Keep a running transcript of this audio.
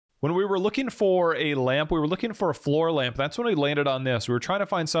When we were looking for a lamp, we were looking for a floor lamp. That's when we landed on this. We were trying to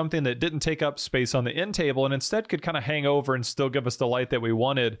find something that didn't take up space on the end table and instead could kind of hang over and still give us the light that we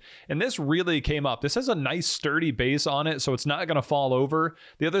wanted. And this really came up. This has a nice sturdy base on it, so it's not going to fall over.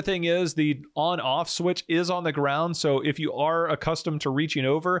 The other thing is the on-off switch is on the ground, so if you are accustomed to reaching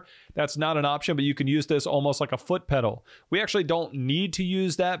over, that's not an option, but you can use this almost like a foot pedal. We actually don't need to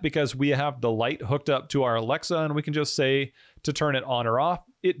use that because we have the light hooked up to our Alexa, and we can just say to turn it on or off.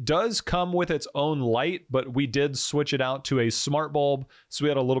 It does come with its own light, but we did switch it out to a smart bulb, so we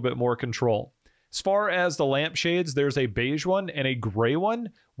had a little bit more control. As far as the lampshades, there's a beige one and a gray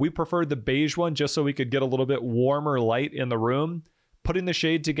one. We preferred the beige one just so we could get a little bit warmer light in the room. Putting the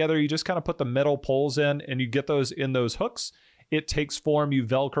shade together, you just kind of put the metal poles in and you get those in those hooks. It takes form, you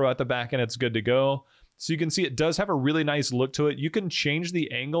Velcro at the back, and it's good to go. So you can see it does have a really nice look to it. You can change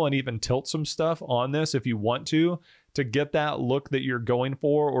the angle and even tilt some stuff on this if you want to get that look that you're going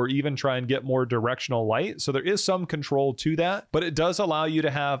for, or even try and get more directional light. So there is some control to that, but it does allow you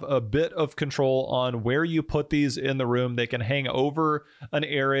to have a bit of control on where you put these in the room. They can hang over an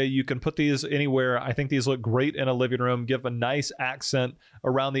area. You can put these anywhere. I think these look great in a living room, give a nice accent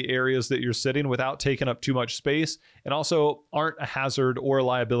around the areas that you're sitting without taking up too much space, and also aren't a hazard or a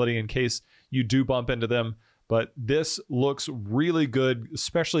liability in case you do bump into them. But this looks really good,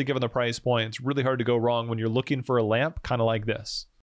 especially given the price point. It's really hard to go wrong when you're looking for a lamp kind of like this.